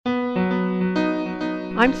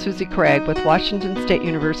I'm Susie Craig with Washington State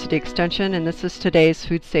University Extension, and this is today's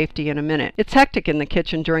Food Safety in a Minute. It's hectic in the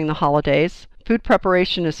kitchen during the holidays. Food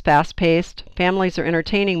preparation is fast-paced, families are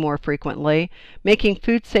entertaining more frequently, making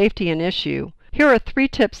food safety an issue. Here are 3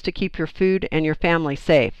 tips to keep your food and your family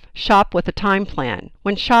safe. Shop with a time plan.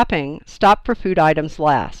 When shopping, stop for food items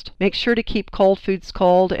last. Make sure to keep cold foods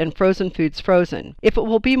cold and frozen foods frozen. If it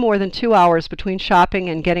will be more than 2 hours between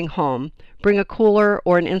shopping and getting home, bring a cooler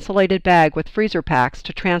or an insulated bag with freezer packs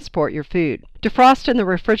to transport your food. Defrost in the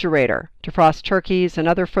refrigerator. Defrost turkeys and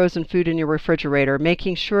other frozen food in your refrigerator,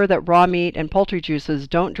 making sure that raw meat and poultry juices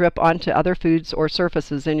don't drip onto other foods or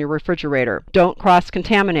surfaces in your refrigerator. Don't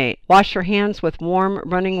cross-contaminate. Wash your hands with warm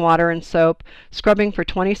running water and soap, scrubbing for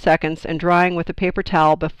 20 seconds and drying with a paper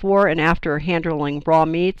towel before and after handling raw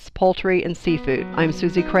meats, poultry, and seafood. I'm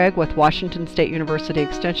Susie Craig with Washington State University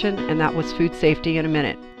Extension, and that was Food Safety in a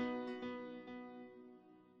Minute.